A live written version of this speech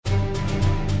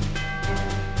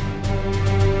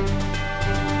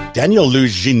Daniel Liu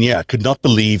Xinye could not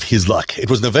believe his luck. It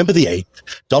was November the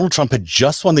 8th. Donald Trump had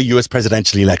just won the US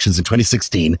presidential elections in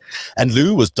 2016, and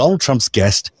Liu was Donald Trump's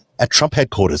guest at Trump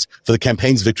headquarters for the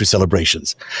campaign's victory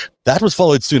celebrations. That was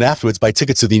followed soon afterwards by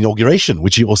tickets to the inauguration,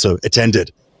 which he also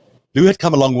attended. Liu had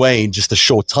come a long way in just a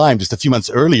short time. Just a few months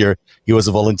earlier, he was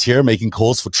a volunteer making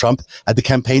calls for Trump at the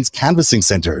campaign's canvassing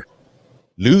center.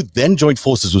 Liu then joined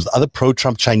forces with other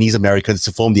pro-Trump Chinese Americans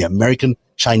to form the American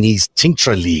Chinese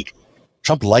Tincture League.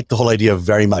 Trump liked the whole idea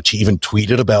very much. He even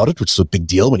tweeted about it, which was a big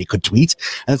deal when he could tweet.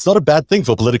 And it's not a bad thing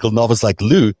for a political novice like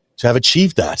Liu to have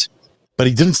achieved that. But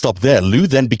he didn't stop there. Liu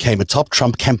then became a top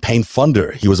Trump campaign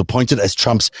funder. He was appointed as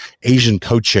Trump's Asian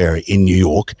co-chair in New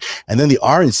York. And then the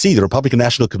RNC, the Republican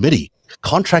National Committee,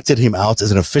 contracted him out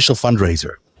as an official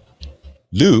fundraiser.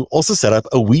 Liu also set up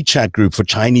a WeChat group for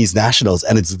Chinese nationals,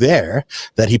 and it's there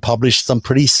that he published some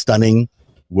pretty stunning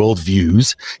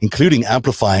worldviews, including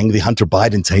amplifying the Hunter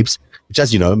Biden tapes, which,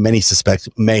 as you know, many suspect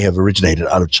may have originated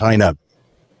out of China.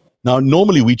 Now,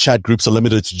 normally WeChat groups are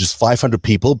limited to just 500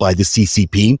 people by the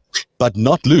CCP, but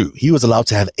not Liu. He was allowed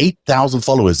to have 8,000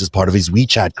 followers as part of his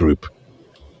WeChat group.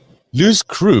 Liu's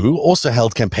crew also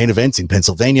held campaign events in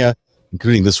Pennsylvania,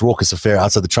 including this raucous affair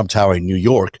outside the Trump Tower in New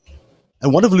York.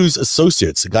 And one of Liu's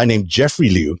associates, a guy named Jeffrey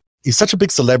Liu, is such a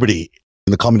big celebrity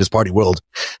in the Communist Party world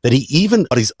that he even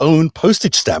got his own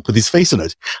postage stamp with his face on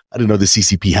it. I don't know the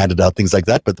CCP handed out things like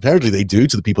that, but apparently they do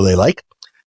to the people they like.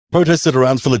 Protested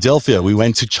around Philadelphia. We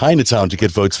went to Chinatown to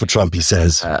get votes for Trump, he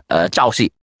says.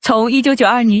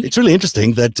 It's really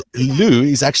interesting that Liu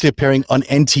is actually appearing on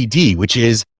NTD, which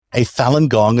is a Falun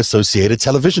Gong associated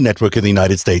television network in the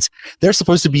United States. They're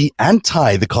supposed to be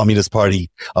anti the Communist Party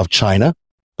of China,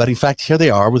 but in fact, here they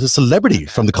are with a celebrity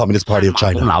from the Communist Party of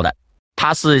China.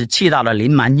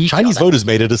 Chinese voters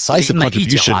made a decisive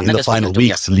contribution in the final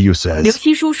weeks, Liu says.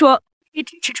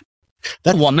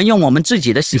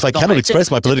 If I cannot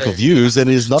express my political views, then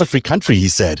it is not a free country, he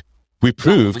said. We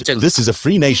proved this is a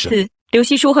free nation. That's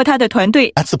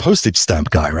the postage stamp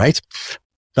guy, right?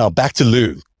 Now, back to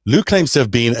Liu. Liu claims to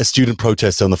have been a student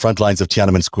protester on the front lines of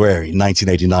Tiananmen Square in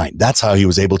 1989. That's how he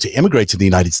was able to immigrate to the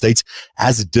United States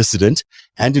as a dissident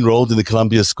and enrolled in the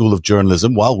Columbia School of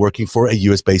Journalism while working for a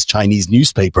US-based Chinese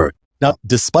newspaper. Now,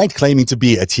 despite claiming to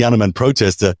be a Tiananmen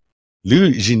protester,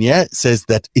 Liu Xinye says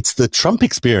that it's the Trump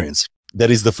experience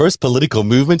that is the first political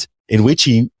movement in which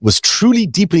he was truly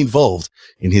deeply involved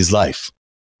in his life.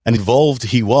 And involved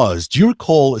he was. Do you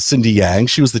recall Cindy Yang?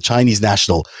 She was the Chinese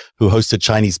national who hosted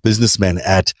Chinese businessmen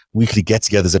at weekly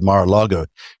get-togethers at Mar-a-Lago.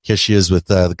 Here she is with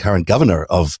the current governor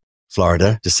of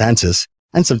Florida, DeSantis,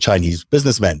 and some Chinese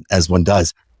businessmen, as one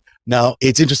does. Now,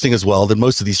 it's interesting as well that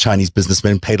most of these Chinese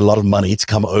businessmen paid a lot of money to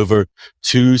come over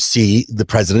to see the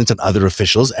president and other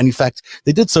officials. And in fact,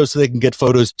 they did so they can get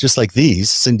photos just like these.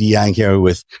 Cindy Yang here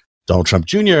with Donald Trump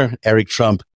Jr., Eric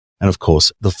Trump, and of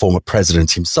course, the former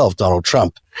president himself, Donald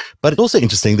Trump. But it's also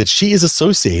interesting that she is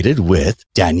associated with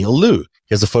Daniel Liu.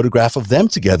 Here's a photograph of them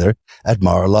together at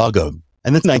Mar-a-Lago.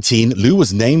 And in 2019, Liu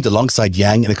was named alongside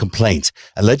Yang in a complaint,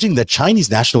 alleging that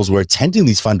Chinese nationals were attending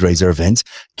these fundraiser events,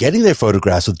 getting their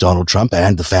photographs with Donald Trump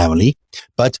and the family.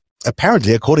 But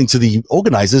apparently, according to the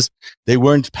organizers, they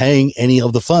weren't paying any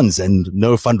of the funds and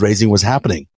no fundraising was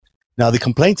happening. Now, the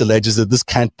complaint alleges that this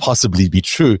can't possibly be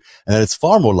true and that it's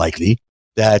far more likely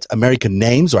that American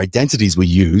names or identities were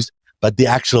used, but the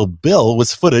actual bill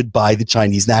was footed by the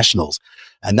Chinese nationals.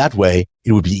 And that way,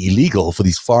 it would be illegal for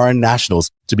these foreign nationals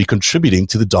to be contributing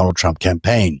to the Donald Trump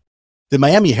campaign. The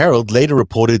Miami Herald later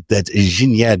reported that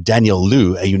Xinye Daniel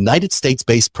Liu, a United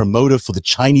States-based promoter for the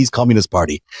Chinese Communist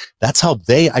Party, that's how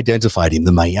they identified him.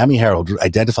 The Miami Herald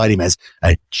identified him as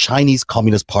a Chinese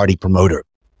Communist Party promoter.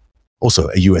 Also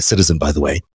a U.S. citizen, by the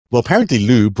way. Well, apparently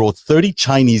Liu brought 30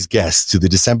 Chinese guests to the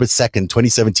December 2nd,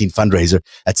 2017 fundraiser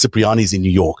at Cipriani's in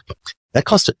New York. That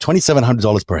cost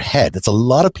 $2,700 per head. That's a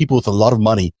lot of people with a lot of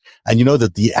money. And you know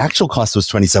that the actual cost was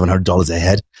 $2,700 a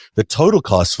head. The total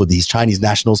cost for these Chinese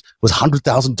nationals was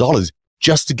 $100,000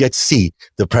 just to get to see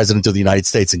the president of the United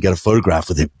States and get a photograph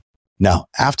with him. Now,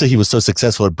 after he was so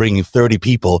successful at bringing 30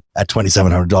 people at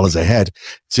 $2,700 a head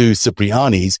to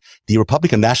Cipriani's, the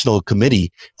Republican National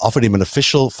Committee offered him an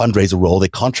official fundraiser role. They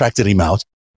contracted him out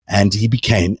and he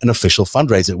became an official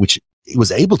fundraiser, which he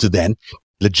was able to then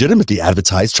legitimately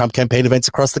advertise Trump campaign events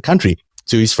across the country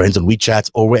to his friends on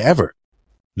WeChat or wherever.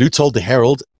 Liu told the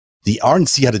Herald the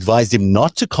RNC had advised him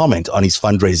not to comment on his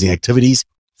fundraising activities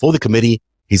for the committee,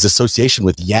 his association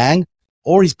with Yang,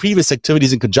 or his previous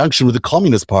activities in conjunction with the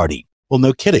Communist Party. Well,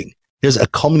 no kidding. Here's a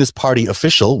Communist Party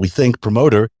official, we think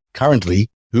promoter currently,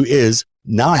 who is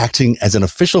now acting as an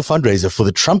official fundraiser for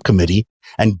the Trump committee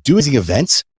and doing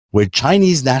events where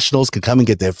Chinese nationals can come and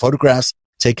get their photographs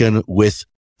taken with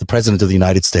the president of the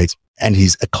United States, and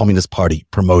he's a Communist Party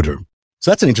promoter.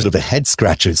 So that's an interest of a head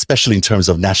scratcher, especially in terms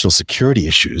of national security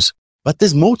issues. But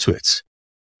there's more to it.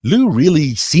 Liu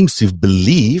really seems to have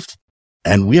believed,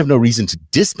 and we have no reason to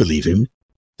disbelieve him,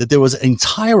 that there was an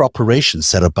entire operation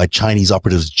set up by Chinese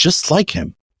operatives just like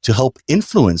him to help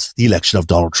influence the election of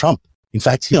Donald Trump. In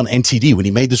fact, on NTD, when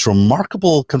he made this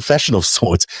remarkable confession of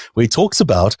sorts, where he talks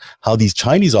about how these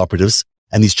Chinese operatives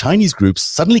and these Chinese groups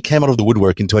suddenly came out of the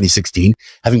woodwork in 2016,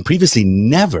 having previously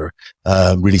never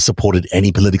really supported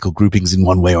any political groupings in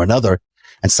one way or another.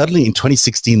 And suddenly in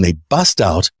 2016, they bust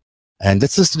out, and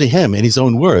let's listen to him in his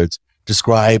own words,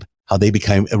 describe how they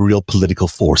became a real political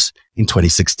force in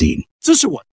 2016.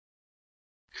 Well,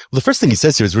 the first thing he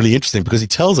says here is really interesting because he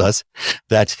tells us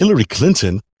that Hillary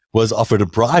Clinton was offered a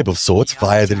bribe of sorts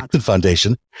via the Clinton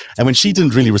Foundation. And when she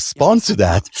didn't really respond to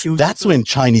that, that's when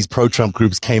Chinese pro-Trump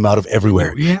groups came out of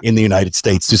everywhere in the United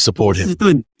States to support him.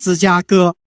 芝加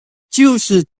哥就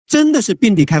是真的是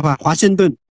遍地开花，华盛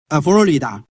顿、佛罗里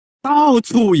达到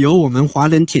处有我们华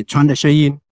人铁窗的声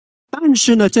音。但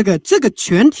是呢，这个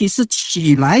前提是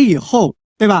起来以后，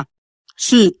对吧？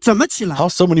是怎么起来？ How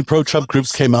so many pro-Trump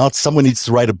groups came out, someone needs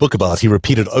to write a book about. He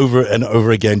repeated over and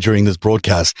over again during this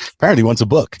broadcast. Apparently wants a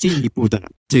book. 进一步的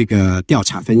这个调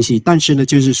查分析，但是呢，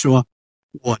就是说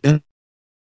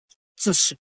这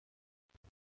是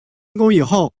成功以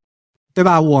后，对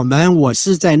吧？我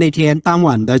是在那天当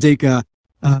晚的这个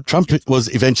Trump was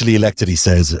eventually elected, he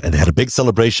says, and they had a big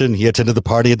celebration. He attended the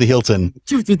party at the Hilton.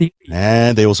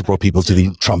 And they also brought people to the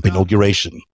Trump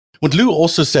inauguration. What Liu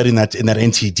also said in that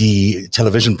NTD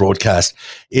television broadcast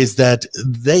is that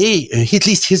at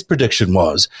least his prediction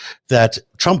was that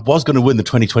Trump was going to win the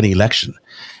 2020 election,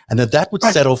 and that would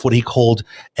set off what he called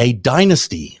a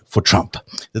dynasty for Trump,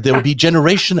 that there would be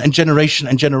generation and generation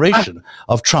and generation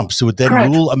of Trumps who would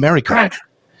then rule America,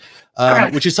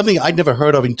 which is something I'd never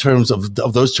heard of in terms of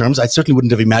those terms. I certainly wouldn't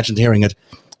have imagined hearing it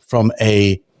from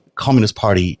a Communist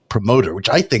Party promoter, which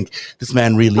I think this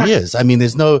man really is. I mean,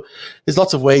 there's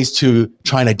lots of ways to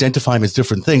try and identify him as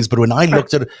different things, but when I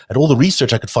looked at all the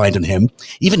research I could find on him,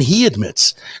 even he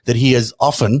admits that he has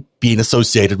often been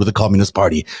associated with the Communist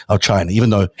Party of China, even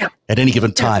though at any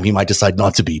given time he might decide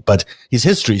not to be, but his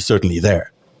history is certainly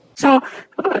there. So,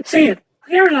 see,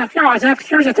 here's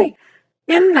the thing.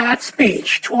 In that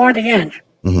speech toward the end,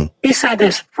 he said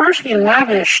this. First, he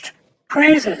lavished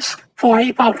praises for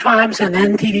Epoch Times and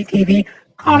NTD TV,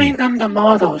 calling them the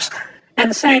models,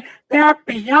 and say they are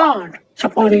beyond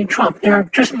supporting Trump. They are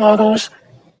just models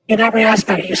in every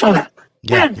aspect. You saw that.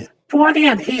 Then, toward the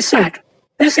end, he said,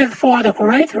 this is for the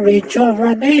great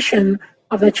rejuvenation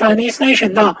of the Chinese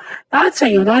nation. Now, that's a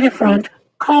United Front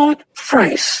code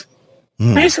phrase.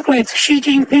 Basically, it's Xi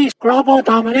Jinping's global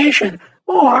domination,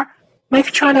 or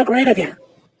make China great again.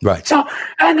 Right. So,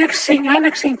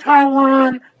 annexing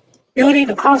Taiwan, building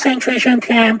the concentration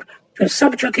camp to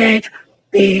subjugate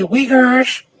the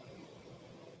Uyghurs,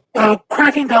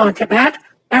 cracking down on Tibet,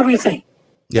 everything.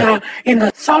 In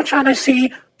the South China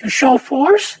Sea to show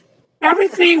force,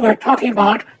 everything we're talking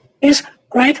about is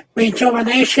great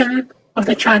rejuvenation of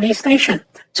the Chinese nation.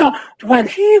 So when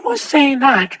he was saying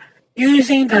that,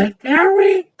 using the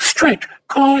very strict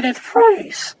coded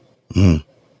phrase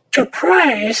to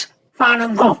praise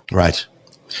Falun Gong. Right.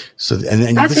 So,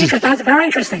 and that's very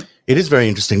interesting. It is very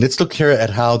interesting. Let's look here at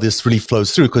how this really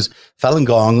flows through, because Falun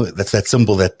Gong, that's that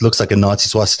symbol that looks like a Nazi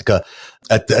swastika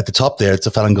at the top there. It's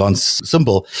a Falun Gong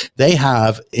symbol. They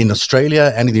have in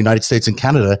Australia and in the United States and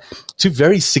Canada two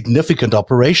very significant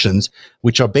operations,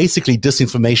 which are basically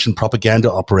disinformation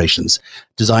propaganda operations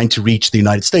designed to reach the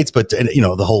United States, but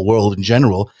the whole world in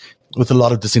general, with a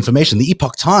lot of disinformation. The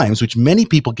Epoch Times, which many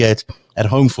people get at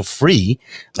home for free,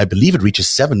 I believe it reaches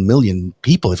 7 million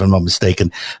people, if I'm not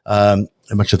mistaken.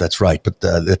 I'm not sure that's right, but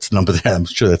that's the number there. I'm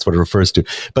sure that's what it refers to.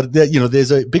 But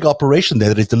there's a big operation there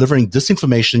that is delivering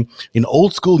disinformation in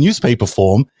old school newspaper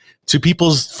form to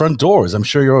people's front doors. I'm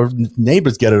sure your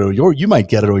neighbors get it, or you might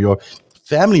get it, or your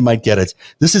family might get it.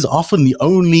 This is often the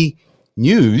only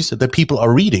news that people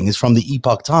are reading is from the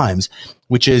Epoch Times,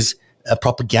 which is a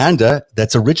propaganda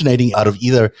that's originating out of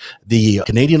either the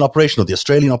Canadian operation or the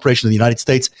Australian operation in the United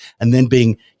States, and then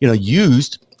being,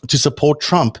 used to support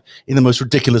Trump in the most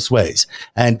ridiculous ways.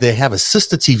 And they have a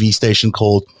sister TV station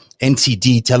called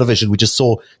NTD Television. We just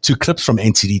saw 2 clips from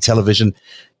NTD Television.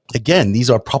 Again, these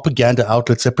are propaganda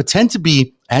outlets that pretend to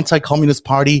be anti-communist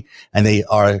party, and they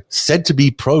are said to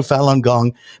be pro-Falun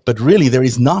Gong, but really there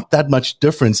is not that much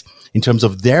difference in terms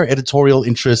of their editorial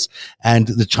interests and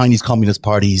the Chinese Communist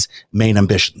Party's main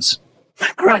ambitions.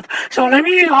 Correct. So let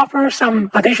me offer some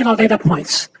additional data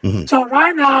points. So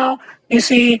right now, you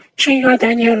see Xinyu,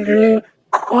 Daniel Liu,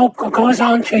 goes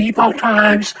on to Epoch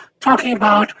Times talking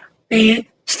about the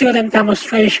student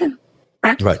demonstration.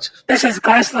 Right. This is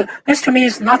gaslighting. This to me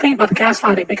is nothing but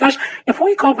gaslighting, because if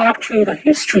we go back to the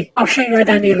history of Shengyue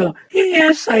Dandilu, he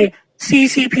is a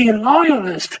CCP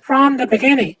loyalist from the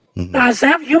beginning. Mm-hmm. As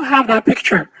if you have that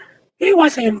picture. He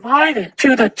was invited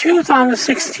to the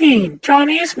 2016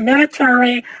 Chinese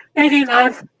military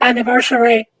 89th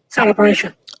anniversary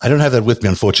celebration. I don't have that with me,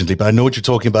 unfortunately, but I know what you're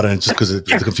talking about, and it's just because of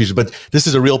the confusion. But this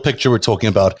is a real picture we're talking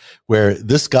about, where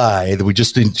this guy that we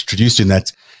just introduced in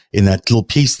that little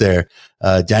piece there,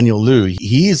 Daniel Liu,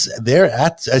 he's there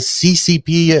at a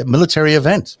CCP military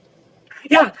event.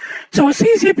 Yeah, so a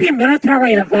CCP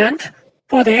military event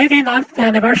for the 89th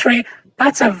anniversary,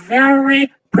 that's a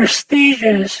very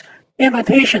prestigious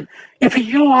invitation. If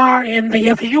you were in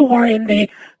the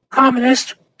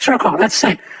communist circle, let's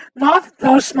say, not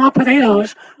those small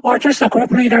potatoes or just the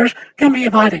group leaders can be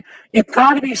invited. It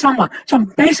got to be someone. So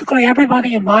basically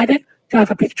everybody invited to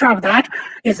have a picture of that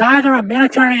is either a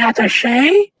military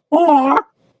attaché or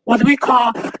what we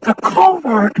call the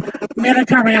covert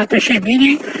military attaché,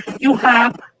 meaning you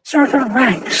have certain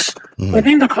ranks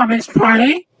within the Communist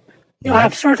Party, you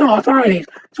have certain authorities.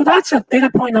 So that's a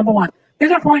data point number one.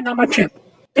 Data point number two,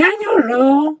 Daniel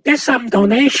Liu did some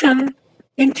donation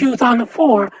in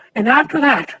 2004, and after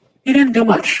that, he didn't do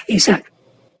much, he said.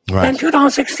 Right. In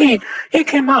 2016, he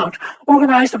came out,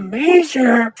 organized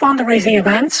major fundraising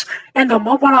events, and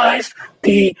mobilized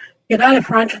the United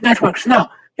Front networks.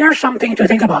 Now, here's something to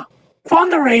think about.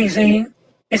 Fundraising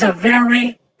is a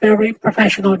very, very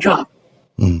professional job.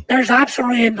 There's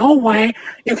absolutely no way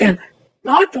you can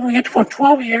not doing it for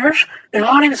 12 years, and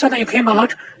all of a sudden you came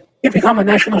out, you become a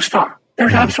national star.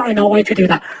 There's absolutely no way to do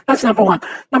that. That's number one.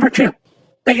 Number two,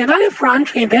 the United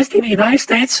Front in the United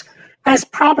States has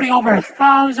probably over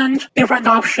 1,000 different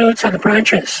offshoots and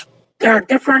branches. There are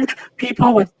different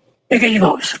people with big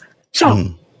egos.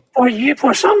 So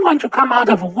for someone to come out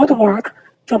of woodwork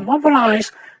to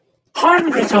mobilize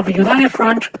hundreds of United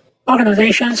Front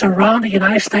organizations around the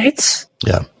United States,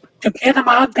 to get them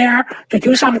out there to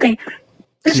do something,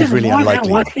 this is really more than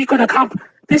what he could accomplish.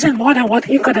 This is more than what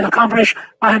he could accomplish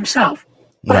by himself,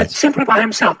 but simply by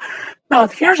himself. Now,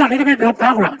 here's a little bit of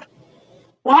background.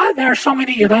 Why there are so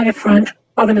many United Front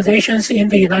organizations in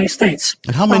the United States?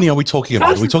 And how many are we talking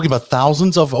about? Are we talking about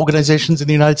thousands of organizations in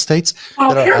the United States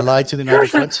that are allied to the United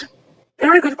Front?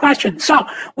 Very good question. So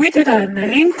we did an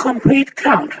incomplete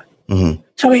count.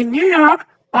 So in New York,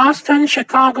 Boston,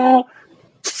 Chicago,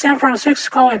 San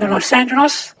Francisco, and Los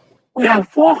Angeles, we have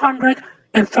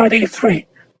 433.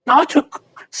 Not to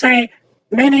say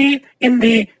many in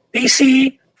the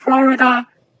DC, Florida,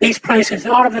 these places,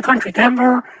 all over the country,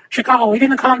 Denver, Chicago, we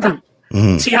didn't count them.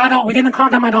 Seattle, we didn't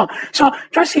count them at all. So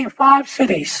just in 5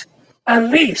 cities, at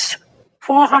least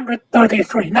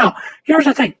 433. Now, here's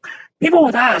the thing. People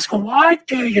would ask, why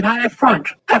do United Front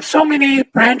have so many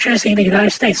branches in the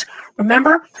United States?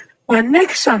 Remember, when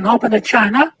Nixon opened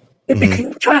China, it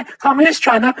became Communist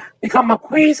China became a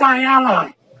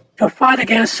quasi-ally to fight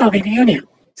against Soviet Union.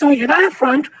 So United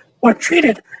Front were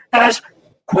treated as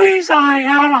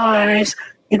quasi-allies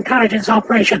intelligence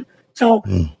operation. So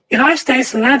United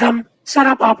States let them set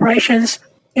up operations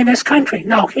in this country.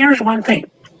 Now, here's one thing.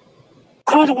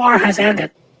 Cold War has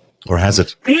ended. Or has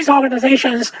it? These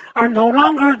organizations are no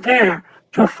longer there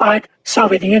to fight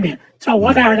Soviet Union. So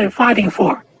what are they fighting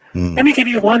for? Let me give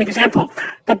you one example.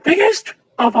 The biggest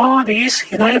of all these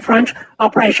United Front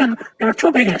operations, there are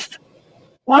 2 biggest.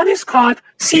 One is called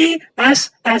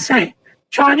CSSA,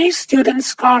 Chinese Student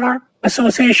Scholar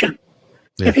Association.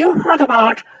 If you heard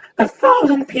about the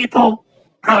 1,000 People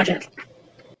Project,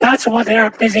 that's what they are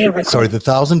busy recruiting. Sorry, the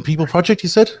 1,000 People Project, you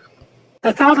said? The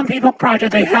 1,000 People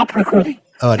Project, they help recruiting.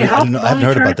 Oh, I haven't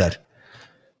heard about that.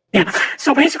 Yeah,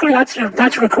 so basically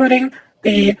that's recruiting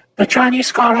the Chinese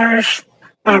scholars,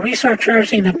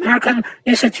 researchers in the American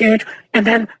Institute, and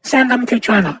then send them to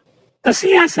China. The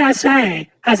CSSA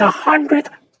has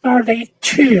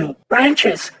 132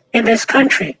 branches in this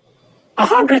country.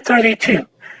 132.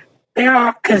 They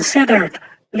are considered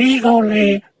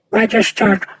legally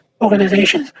registered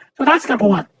organizations. So that's number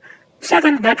one.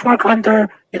 Second network under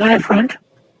United Front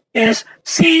is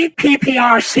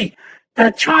CPPRC,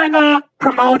 the China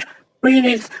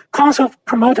Council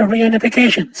Promote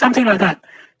Reunification, something like that.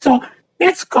 So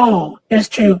its goal is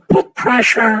to put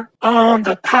pressure on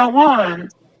the Taiwan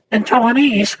and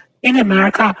Taiwanese in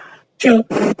America to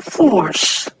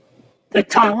force the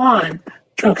Taiwan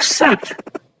to accept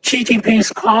Xi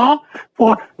Jinping's call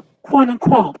for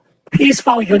quote-unquote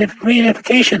peaceful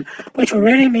reunification, which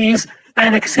really means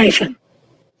annexation.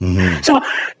 So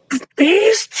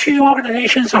these 2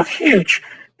 organizations are huge.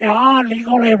 They're all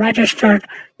legally registered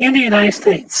in the United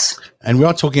States. And we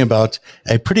are talking about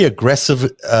a pretty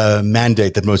aggressive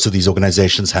mandate that most of these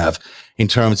organizations have in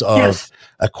terms of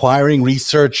acquiring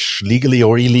research legally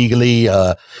or illegally,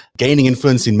 gaining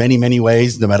influence in many, many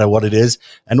ways, no matter what it is.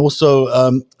 And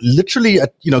also literally, I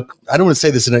don't want to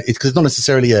say this because it's not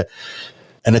necessarily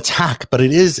an attack, but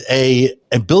it is a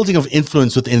building of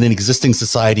influence within an existing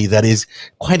society that is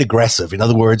quite aggressive. In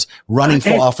other words, running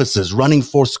for offices, running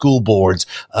for school boards,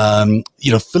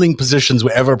 filling positions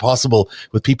wherever possible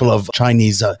with people of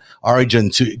Chinese origin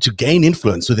to gain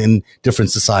influence within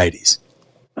different societies.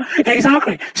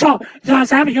 Exactly. So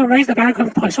Sam, you raised a very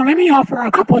good point. So let me offer a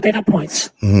couple of data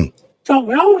points. Mm-hmm. So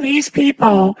will these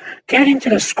people get into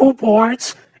the school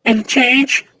boards and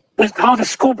change how the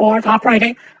school board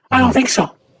operating? I don't think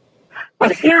so.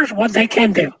 But here's what they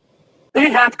can do. They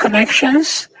have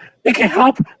connections. They can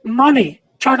help money.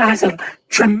 China has a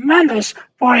tremendous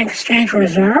foreign exchange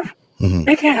reserve. Mm-hmm.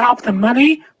 They can help the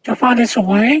money to find its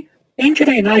way into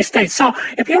the United States. So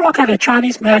if you look at the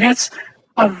Chinese maggots,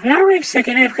 a very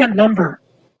significant number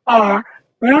are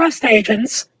real estate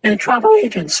agents and travel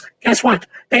agents. Guess what?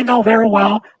 They know very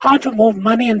well how to move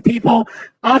money and people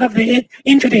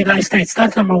into the United States.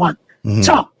 That's number one. Mm-hmm.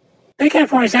 So they can,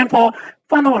 for example,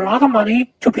 funnel a lot of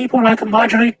money to people like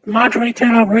Marjorie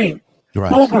Taylor Greene,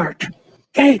 Robert,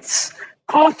 Gates,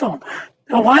 Cawthon.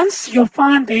 Once you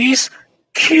find these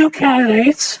Q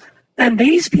candidates, then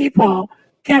these people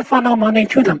can funnel money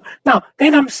to them. Now,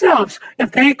 they themselves,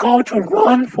 if they go to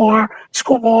run for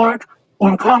school board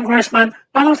or congressman,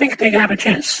 I don't think they have a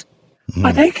chance. Mm-hmm.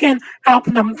 But they can help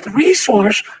them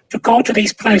resource to go to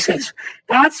these places.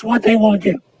 That's what they will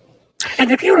do.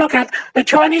 And if you look at the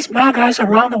Chinese MAGAs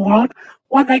around the world,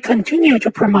 what they continue to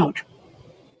promote,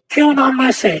 QAnon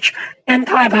message,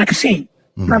 anti-vaccine,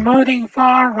 promoting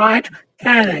far-right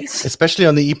candidates. Especially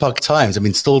on the Epoch Times. I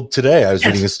mean, still today, I was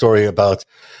reading a story about,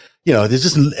 there's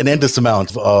just an endless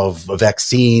amount of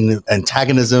vaccine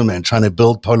antagonism and trying to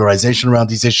build polarization around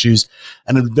these issues,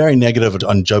 and a very negative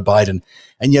on Joe Biden.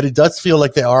 And yet it does feel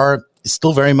like they are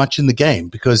still very much in the game,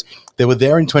 because they were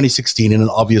there in 2016 in an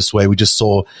obvious way. We just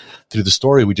saw through the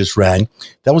story we just ran.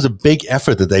 That was a big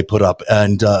effort that they put up.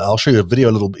 And I'll show you a video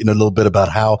in a little bit about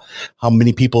how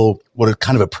many people, what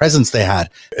kind of a presence they had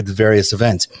at the various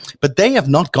events. But they have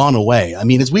not gone away. I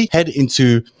mean, as we head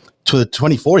into the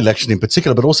 24 election in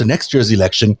particular, but also next year's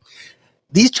election,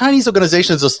 these Chinese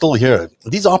organizations are still here.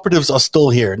 These operatives are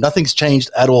still here. Nothing's changed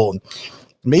at all.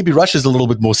 Maybe Russia's a little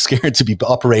bit more scared to be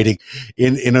operating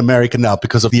in America now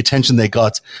because of the attention they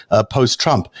got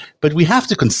post-Trump. But we have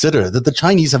to consider that the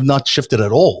Chinese have not shifted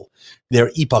at all.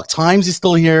 Their Epoch Times is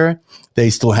still here.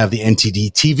 They still have the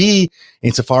NTD TV.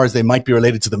 Insofar as they might be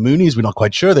related to the Moonies, we're not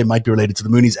quite sure. They might be related to the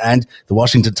Moonies and the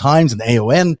Washington Times and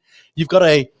AON. You've got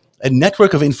a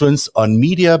network of influence on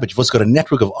media, but you've also got a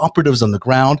network of operatives on the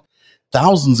ground.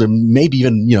 Thousands or maybe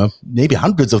even, maybe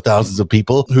hundreds of thousands of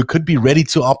people who could be ready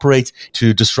to operate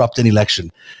to disrupt an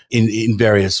election in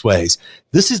various ways.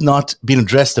 This has not been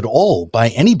addressed at all by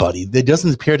anybody. It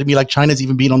doesn't appear to me like China's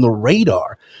even been on the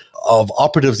radar of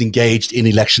operatives engaged in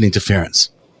election interference.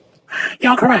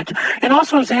 You're correct. And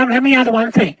also, Sam, let me add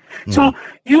one thing. So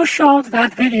you showed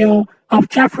that video of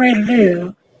Jeffrey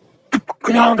Liu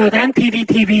on the NTD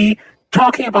TV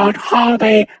talking about how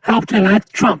they helped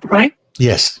elect Trump, right?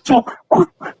 Yes. So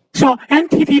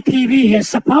NTD TV is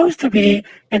supposed to be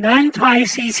an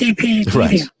anti-CCP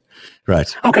media.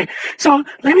 Right. Okay. So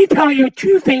let me tell you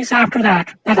two things after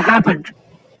that happened.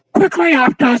 Quickly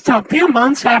after, so a few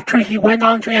months after he went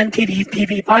on to NTD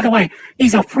TV, by the way,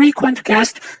 he's a frequent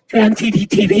guest to NTD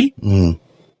TV.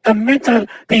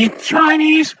 The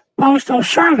Chinese Postal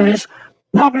Service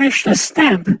published a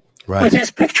stamp with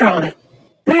his picture on it.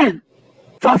 Then,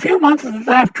 for a few months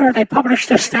after they published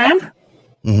the stamp,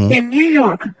 in New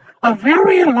York, a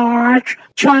very large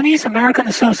Chinese American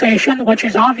Association, which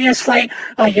is obviously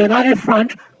a United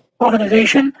Front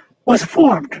organization, was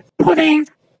formed, putting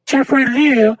Jeffrey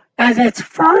Liu as its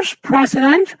first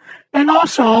president, and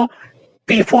also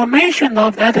the formation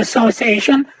of that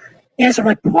association is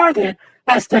reported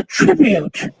as the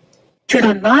tribute to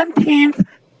the 19th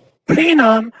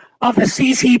plenum of the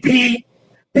CCP.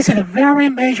 This is a very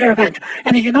major event.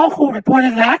 And you know who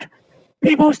reported that?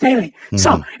 People's Daily.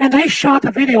 So, and they shot the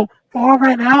video for over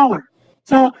an hour.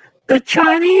 So the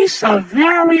Chinese are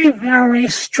very, very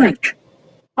strict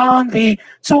on the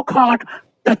so-called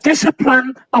the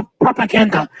discipline of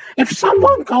propaganda. If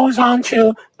someone goes on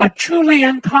to a truly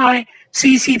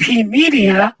anti-CCP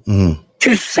media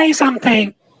to say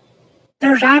something,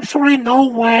 there's absolutely no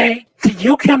way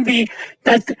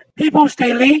that People's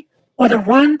Daily would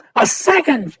run a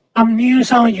second of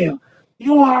news on you.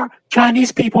 you are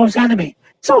Chinese people's enemy.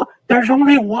 So there's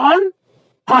only one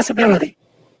possibility.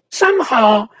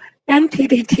 Somehow,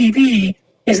 NTD TV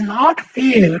is not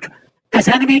viewed as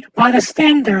enemy by the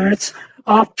standards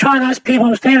of China's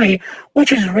People's Daily,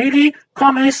 which is really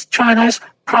Communist China's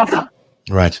problem.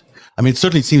 Right. I mean, it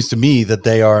certainly seems to me that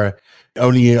they are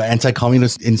only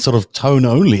anti-communist in sort of tone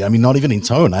only. I mean, not even in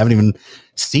tone. I haven't even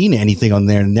seen anything on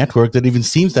their network that even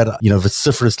seems that,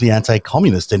 vociferously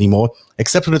anti-communist anymore,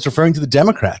 except when it's referring to the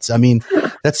Democrats. I mean,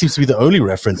 that seems to be the only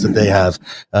reference that they have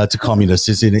to communists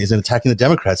is in attacking the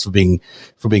Democrats for being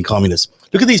communists.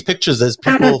 Look at these pictures. There's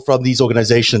people from these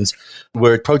organizations who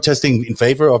were protesting in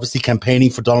favor, obviously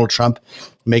campaigning for Donald Trump,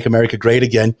 make America great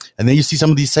again. And then you see some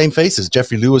of these same faces.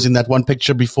 Jeffrey Liu was in that one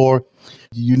picture before.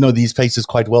 You know these faces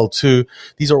quite well too.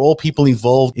 These are all people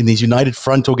involved in these United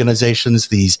Front organizations,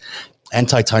 these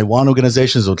anti-Taiwan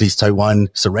organizations, or at least Taiwan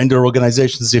surrender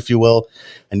organizations, if you will.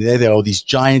 And there are all these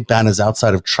giant banners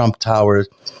outside of Trump Tower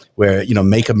where,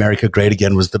 Make America Great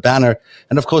Again was the banner.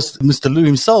 And of course, Mr. Liu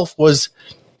himself was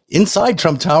inside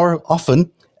Trump Tower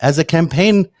often as a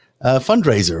campaign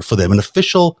fundraiser for them, an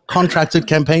official contracted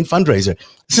campaign fundraiser.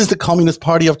 This is the Communist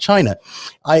Party of China.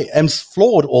 I am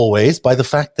floored always by the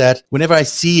fact that whenever I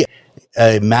see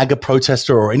a MAGA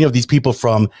protester or any of these people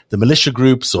from the militia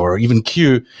groups or even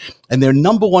Q, and their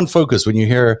number one focus when you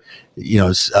hear,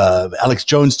 Alex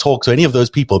Jones talk to any of those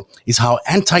people is how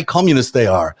anti-communist they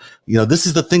are. This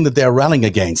is the thing that they're rallying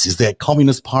against, is their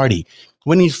Communist Party.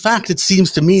 When in fact, it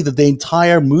seems to me that the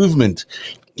entire movement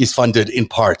is funded in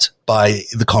part by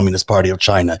the Communist Party of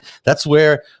China. That's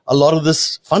where a lot of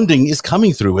this funding is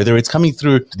coming through, whether it's coming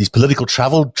through these political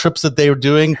travel trips that they are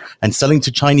doing and selling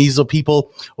to Chinese or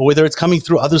people, or whether it's coming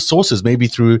through other sources, maybe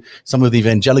through some of the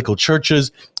evangelical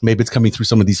churches, maybe it's coming through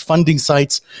some of these funding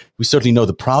sites. We certainly know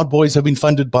the Proud Boys have been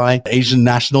funded by Asian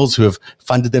nationals who have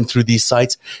funded them through these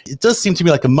sites. It does seem to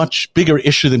me like a much bigger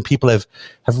issue than people have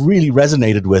really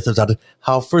resonated with, is that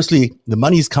how firstly the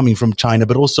money is coming from China,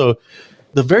 but also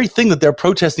the very thing that they're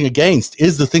protesting against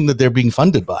is the thing that they're being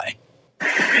funded by.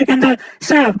 And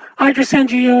Sam, I just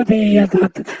sent you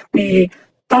the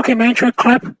documentary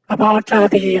clip about how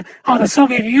the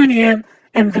Soviet Union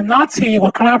and the Nazi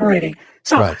were collaborating.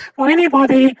 So right. For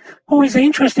anybody who is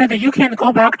interested, you can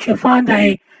go back to find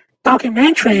a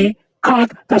documentary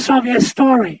called The Soviet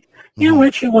Story, in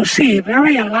which you will see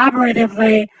very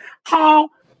elaboratively how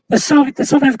the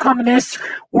Soviet communists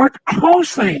worked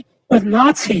closely with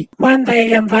Nazi when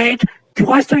they invade to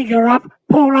Western Europe,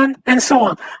 Poland, and so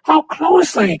on. How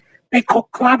closely they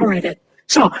collaborated.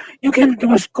 So you can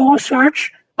do a Google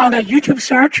search, on a YouTube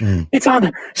search, it's on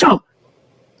there. So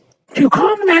to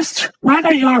communists,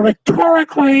 whether you are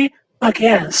rhetorically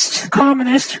against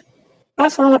communists,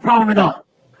 that's not a problem at all.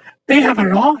 They have a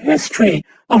long history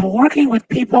of working with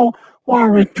people who are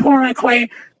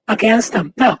rhetorically against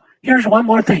them. Now, here's one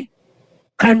more thing.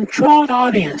 Controlled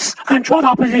audience, controlled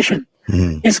opposition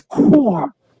is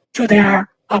core to their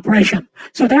operation.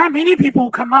 So there are many people who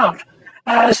come out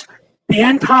as the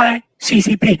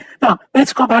anti-CCP. Now,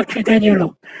 let's go back to Daniel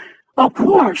Lu. Of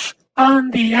course,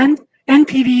 on the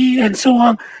NTD and so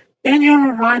on, Daniel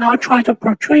Lu right now tried to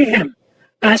portray him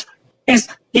as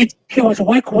he was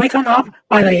waken up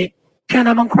by the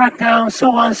Tiananmen crackdown,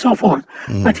 so on and so forth.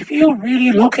 But if you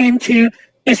really look into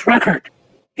his record,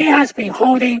 he has been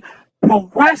holding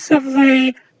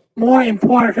progressively more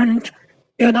important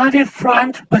United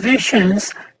Front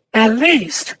positions, at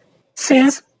least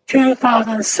since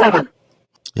 2007.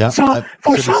 Yeah. So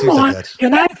for someone,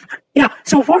 United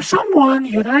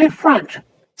Front,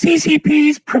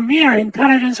 CCP's premier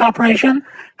intelligence operation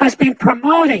has been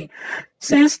promoting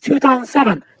since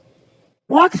 2007.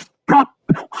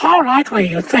 How likely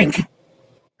you think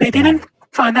they didn't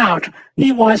find out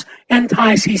he was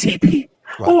anti-CCP,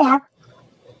 or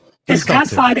his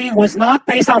gaslighting was not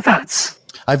based on facts?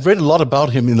 I've read a lot about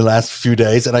him in the last few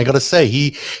days, and I got to say,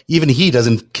 he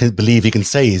doesn't believe he can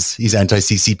say he's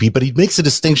anti-CCP, but he makes a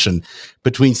distinction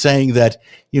between saying that,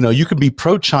 you can be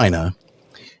pro-China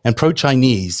and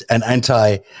pro-Chinese and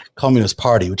anti-communist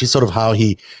party, which is sort of how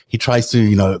he tries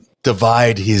to,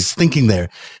 divide his thinking there,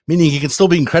 meaning he can still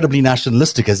be incredibly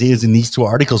nationalistic, as he is in these two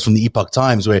articles from the Epoch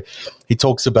Times, where he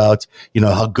talks about,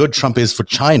 how good Trump is for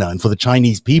China and for the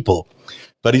Chinese people.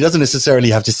 But he doesn't necessarily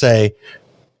have to say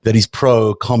that he's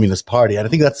pro-communist party. And I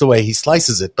think that's the way he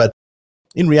slices it. But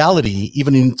in reality,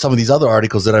 even in some of these other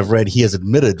articles that I've read, he has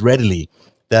admitted readily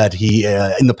that he,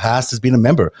 in the past, has been a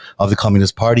member of the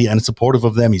Communist Party and supportive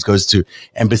of them. He goes to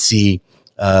embassy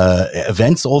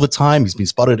events all the time. He's been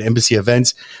spotted at embassy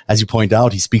events. As you point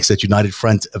out, he speaks at United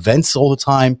Front events all the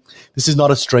time. This is not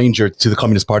a stranger to the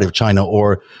Communist Party of China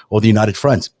or the United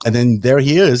Front. And then there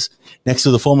he is next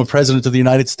to the former president of the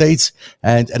United States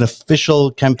and an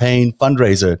official campaign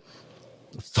fundraiser,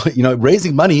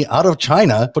 raising money out of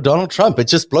China for Donald Trump. It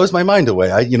just blows my mind away.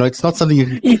 It's not something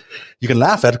you can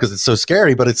laugh at because it's so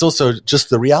scary, but it's also just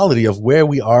the reality of where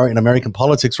we are in American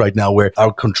politics right now, where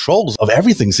our controls of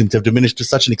everything seem to have diminished to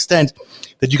such an extent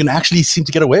that you can actually seem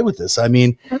to get away with this. I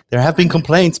mean, there have been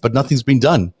complaints, but nothing's been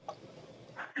done.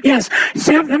 Yes.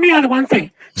 So let me add one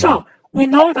thing. So we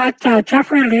know that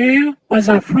Jeffrey Liu was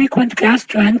a frequent guest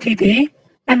to NTD,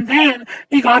 and then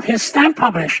he got his stamp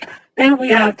published. Then we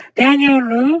have Daniel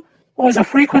Lu, who was a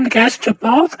frequent guest to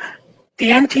both the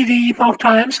NTD Epoch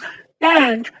Times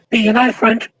and the United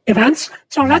Front events.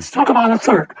 So let's talk about a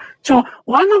third. So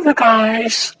one of the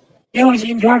guys used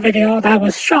in your video that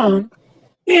was shown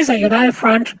is a United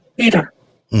Front leader.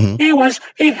 Mm-hmm.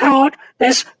 He held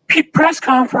this press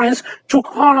conference to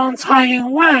call on Tsai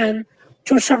Ing-wen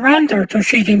to surrender to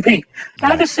Xi Jinping.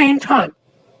 At the same time,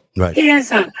 he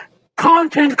is a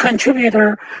content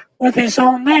contributor with his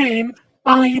own name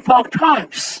on Epoch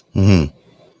Times. Mm-hmm.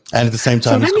 And at the same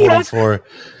time, he's calling for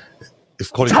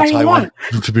Taiwan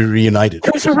to be reunited.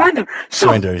 To surrender.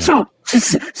 So,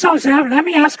 Zev, let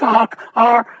me ask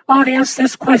our audience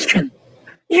this question.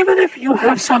 Even if you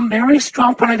have some very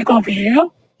strong political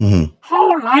view,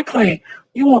 how likely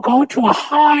you will go to a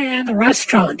high-end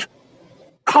restaurant,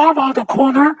 carve out a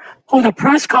corner, hold a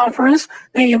press conference,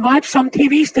 then invite some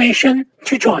TV station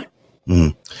to join?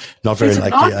 Not very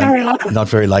likely. Not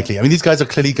very likely. I mean, these guys are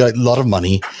clearly got a lot of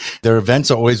money. Their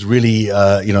events are always really,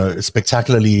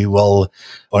 spectacularly well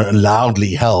or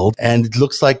loudly held. And it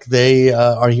looks like they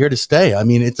are here to stay. I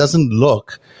mean, it doesn't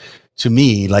look to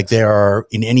me like they are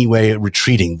in any way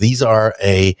retreating. These are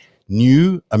a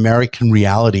new American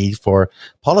reality for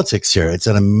politics here. It's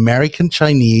an American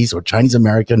Chinese or Chinese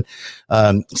American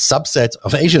subset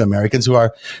of Asian Americans who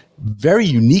are very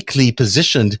uniquely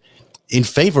positioned in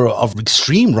favor of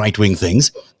extreme right-wing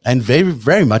things and very,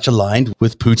 very much aligned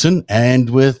with Putin and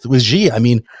with Xi. I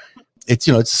mean, it's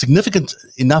a significant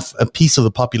enough a piece of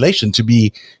the population to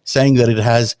be saying that it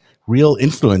has real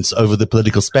influence over the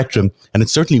political spectrum, and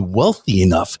it's certainly wealthy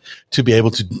enough to be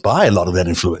able to buy a lot of that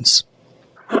influence.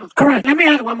 Correct. Let me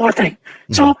add one more thing.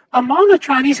 So among the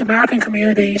Chinese American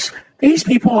communities, these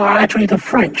people are actually the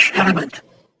French element.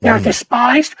 They are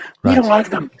despised. We don't like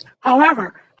them.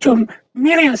 However, to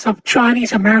millions of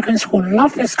Chinese Americans who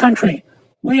love this country,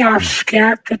 we are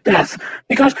scared to death.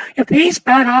 Because if these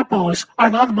bad apples are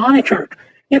not monitored,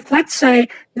 if, let's say,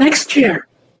 next year,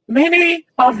 many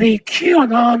of the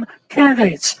QAnon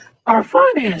candidates are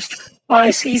financed by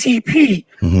CCP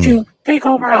to take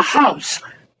over a house.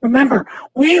 Remember,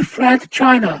 we fled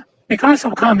China because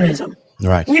of communism.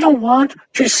 Right. We don't want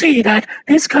to see that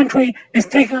this country is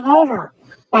taken over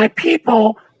by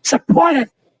people supported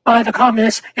by the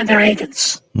communists and their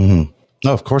agents. No,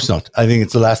 of course not. I think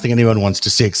it's the last thing anyone wants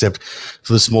to see, except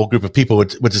for the small group of people.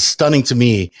 What is stunning to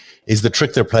me is the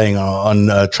trick they're playing on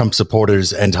Trump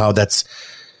supporters and how that's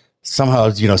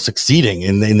somehow, succeeding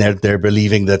in their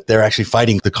believing that they're actually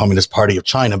fighting the Communist Party of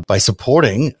China by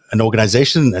supporting an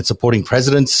organization and supporting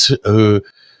presidents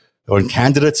or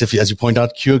candidates, as you point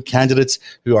out, candidates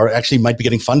who are actually might be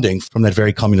getting funding from that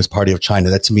very Communist Party of China.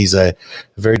 That to me is a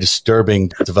very disturbing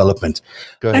development.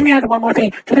 Let me add one more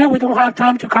thing. Today we don't have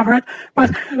time to cover it,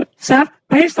 but Seth,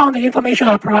 based on the information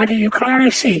I provided, you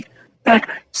clearly see that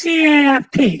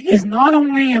CAFT is not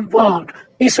only involved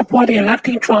in supporting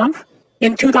electing Trump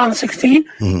in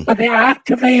 2016, but they are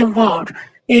actively involved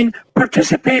in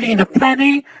participating in the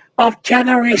planning of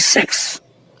January 6th.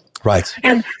 Right.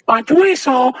 And by doing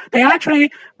so, they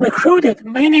actually recruited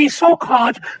many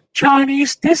so-called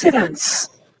Chinese dissidents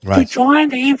to join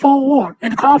the info war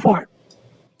and call for it.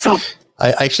 So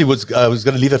I actually was going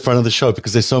to leave it for another show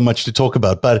because there's so much to talk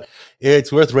about, but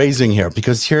it's worth raising here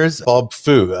because here's Bob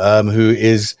Fu, who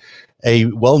is a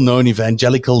well-known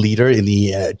evangelical leader in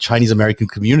the Chinese American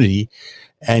community.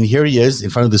 And here he is in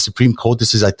front of the Supreme Court.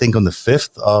 This is, I think, on the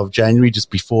 5th of January,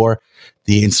 just before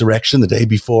the insurrection, the day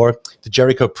before. The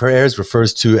Jericho Prayers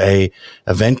refers to a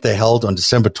event they held on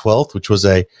December 12th, which was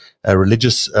a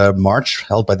religious march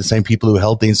held by the same people who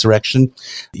held the insurrection.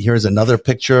 Here's another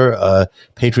picture.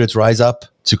 Patriots rise up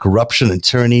to corruption and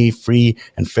tyranny, free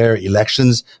and fair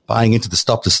elections, buying into the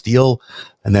Stop the Steal.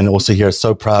 And then also here,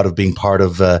 so proud of being part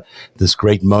of this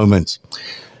great moment.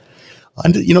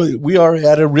 And, we are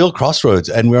at a real crossroads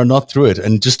and we are not through it.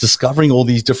 And just discovering all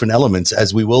these different elements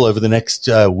as we will over the next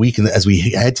week and as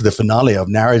we head to the finale of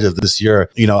Narrative this year,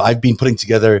 I've been putting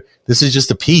together, this is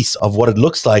just a piece of what it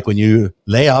looks like when you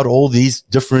lay out all these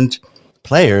different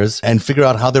players and figure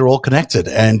out how they're all connected.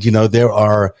 And, there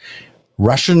are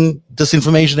Russian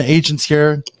disinformation agents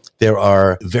here. There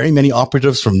are very many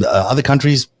operatives from other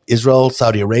countries. Israel,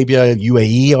 Saudi Arabia,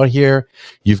 UAE are here.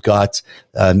 You've got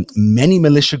many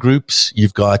militia groups.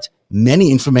 You've got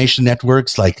many information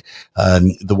networks like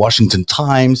the Washington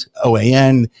Times,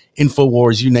 OAN,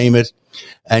 InfoWars, you name it.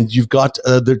 And you've got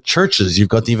the churches. You've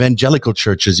got the evangelical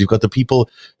churches. You've got the people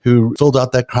who filled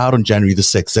out that crowd on January the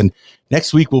 6th. And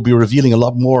next week, we'll be revealing a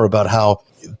lot more about how,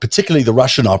 particularly the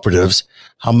Russian operatives,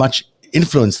 how much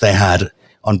influence they had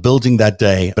on building that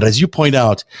day. But as you point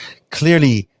out,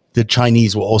 clearly the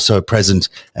Chinese were also present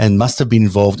and must have been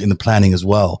involved in the planning as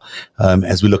well,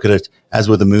 as we look at it, as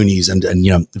were the Moonies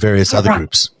and various other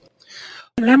groups.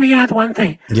 Let me add one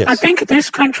thing. Yes. I think this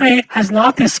country has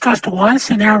not discussed one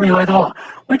scenario at all,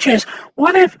 which is,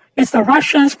 what if it's the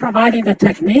Russians providing the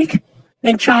technique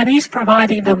and Chinese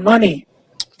providing the money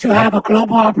to have a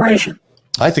global operation?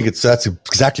 I think that's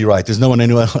exactly right. There's no one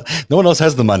else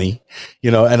has the money,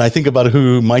 and I think about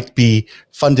who might be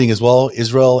funding as well,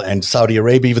 Israel and Saudi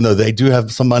Arabia, even though they do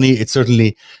have some money, it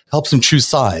certainly helps them choose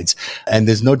sides. And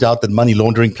there's no doubt that money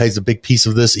laundering plays a big piece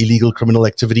of this. Illegal criminal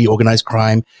activity, organized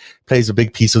crime plays a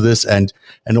big piece of this. And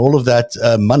all of that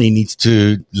money needs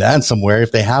to land somewhere.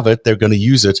 If they have it, they're going to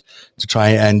use it to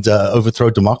try and overthrow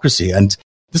democracy. And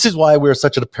this is why we're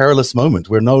such at a perilous moment.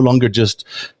 We're no longer just,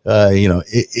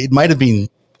 it might have been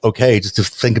okay just to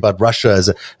think about Russia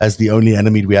as the only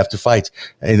enemy we have to fight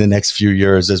in the next few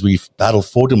years as we battle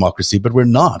for democracy, but we're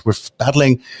not. We're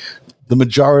battling the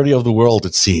majority of the world,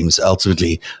 it seems,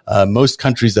 ultimately. Most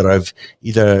countries that are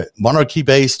either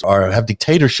monarchy-based or have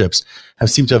dictatorships have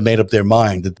seemed to have made up their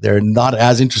mind that they're not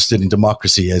as interested in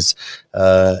democracy as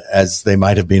they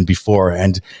might have been before.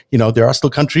 And, there are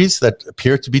still countries that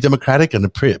appear to be democratic and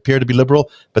appear to be liberal,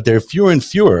 but there are fewer and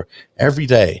fewer every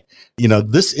day.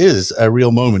 This is a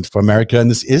real moment for America, and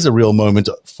this is a real moment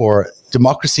for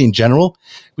democracy in general,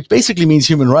 which basically means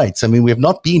human rights. I mean, we have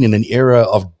not been in an era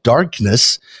of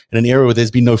darkness, in an era where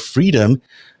there's been no freedom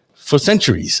for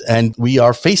centuries. And we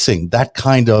are facing that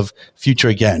kind of future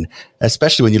again,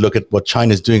 especially when you look at what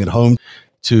China is doing at home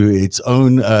to its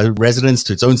own residents,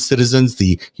 to its own citizens,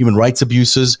 the human rights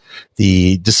abuses,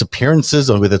 the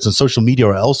disappearances, whether it's on social media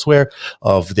or elsewhere,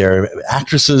 of their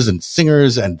actresses and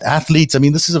singers and athletes. I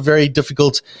mean, this is a very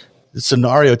difficult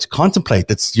scenario to contemplate.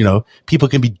 That's, people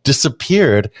can be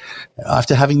disappeared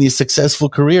after having these successful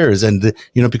careers and,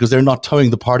 because they're not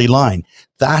towing the party line.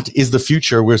 That is the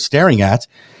future we're staring at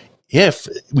if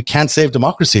we can't save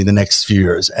democracy in the next few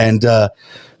years. And,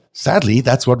 sadly,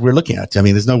 that's what we're looking at. I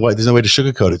mean, there's no way to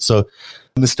sugarcoat it. So,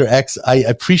 Mr. X, I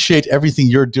appreciate everything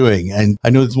you're doing. And I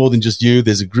know it's more than just you.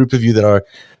 There's a group of you that are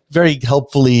very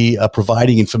helpfully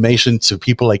providing information to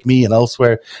people like me and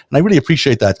elsewhere. And I really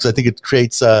appreciate that because I think it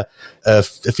creates a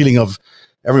feeling of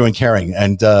everyone caring.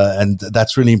 And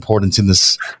that's really important in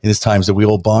this times that we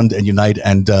all bond and unite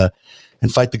and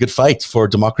fight the good fight for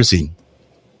democracy.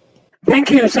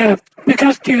 Thank you, sir.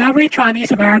 Because to every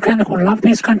Chinese American who love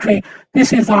this country,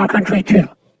 this is our country too.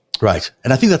 Right.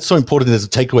 And I think that's so important as a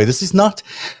takeaway. This is not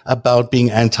about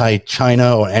being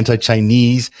anti-China or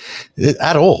anti-Chinese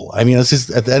at all. I mean,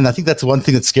 and I think that's one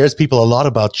thing that scares people a lot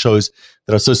about shows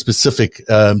that are so specific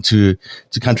to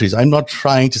countries. I'm not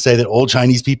trying to say that all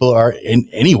Chinese people are in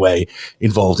any way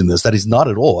involved in this. That is not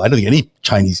at all. I don't think I think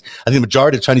the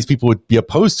majority of Chinese people would be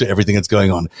opposed to everything that's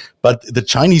going on. But the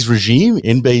Chinese regime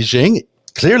in Beijing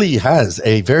clearly has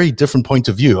a very different point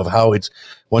of view of how it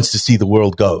wants to see the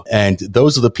world go. And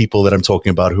those are the people that I'm talking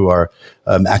about who are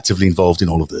actively involved in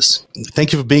all of this.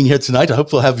 Thank you for being here tonight. I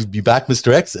hope we'll have you back,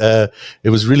 Mr. X. It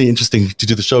was really interesting to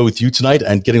do the show with you tonight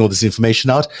and getting all this information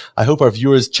out. I hope our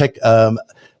viewers check our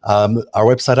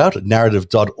website out at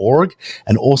narrative.org.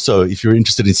 And also, if you're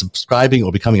interested in subscribing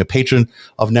or becoming a patron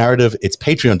of Narrative, it's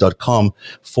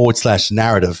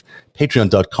patreon.com/narrative.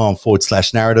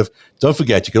 Patreon.com/narrative. Don't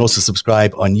forget, you can also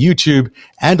subscribe on YouTube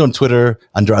and on Twitter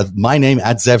under my name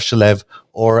at Zev Shalev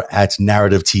or at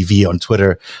Narrative TV on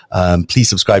Twitter. Please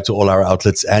subscribe to all our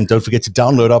outlets and don't forget to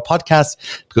download our podcast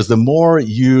because the more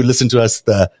you listen to us,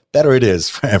 the better it is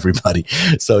for everybody.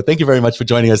 So thank you very much for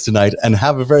joining us tonight and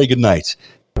have a very good night.